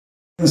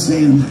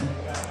Stand.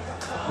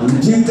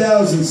 In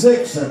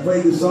 2006, I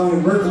played this song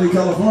in Berkeley,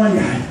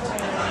 California.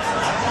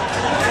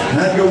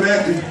 I'd go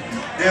back to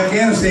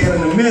Afghanistan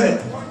in a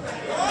minute.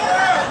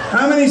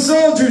 How many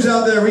soldiers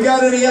out there? We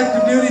got any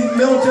active duty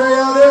military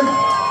out there?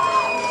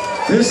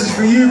 This is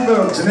for you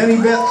folks, and any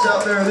vets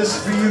out there, this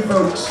is for you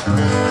folks.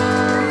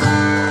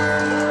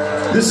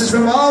 This is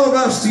from all of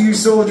us to you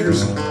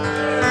soldiers.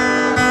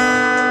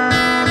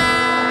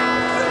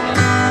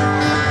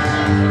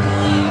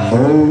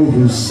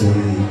 Oh, say,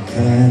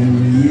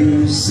 can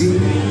you see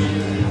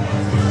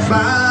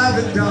by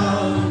the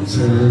dawn's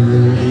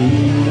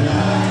early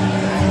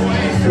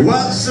light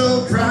what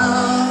so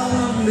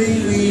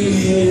proudly we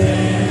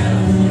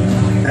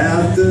hailed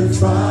at the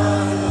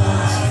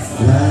twilight's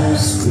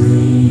last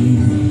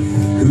gleam,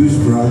 whose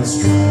broad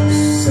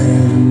stripes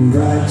and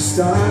bright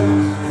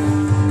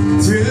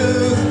stars through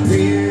the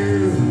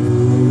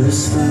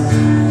peerless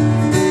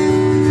night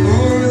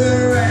o'er the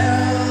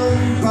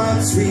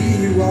ramparts we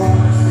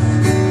walked,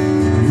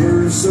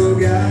 so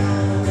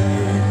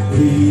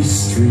gallantly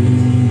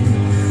stream,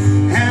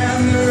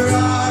 and the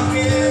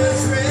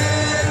rockets'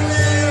 red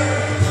glare,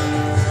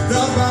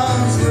 the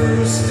bombs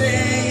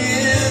bursting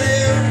in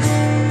air,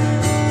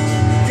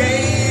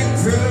 gave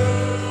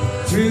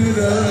proof through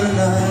the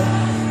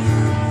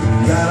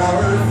night that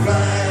our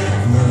flag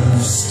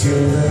was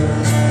still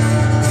there.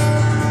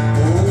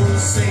 Oh,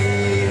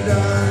 saved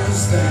us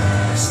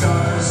that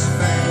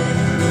star-spangled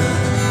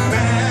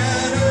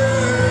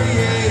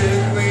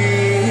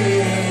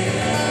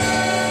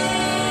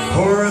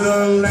for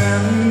the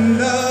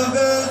land of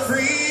the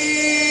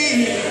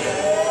free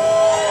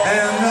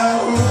and the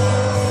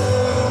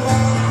home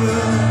of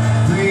the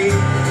free.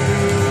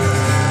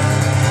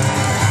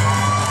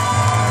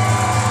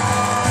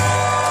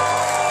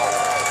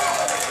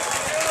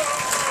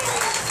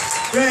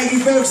 Thank you,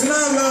 folks, and I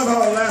love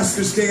how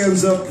Alaska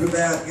stands up for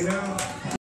that, you know.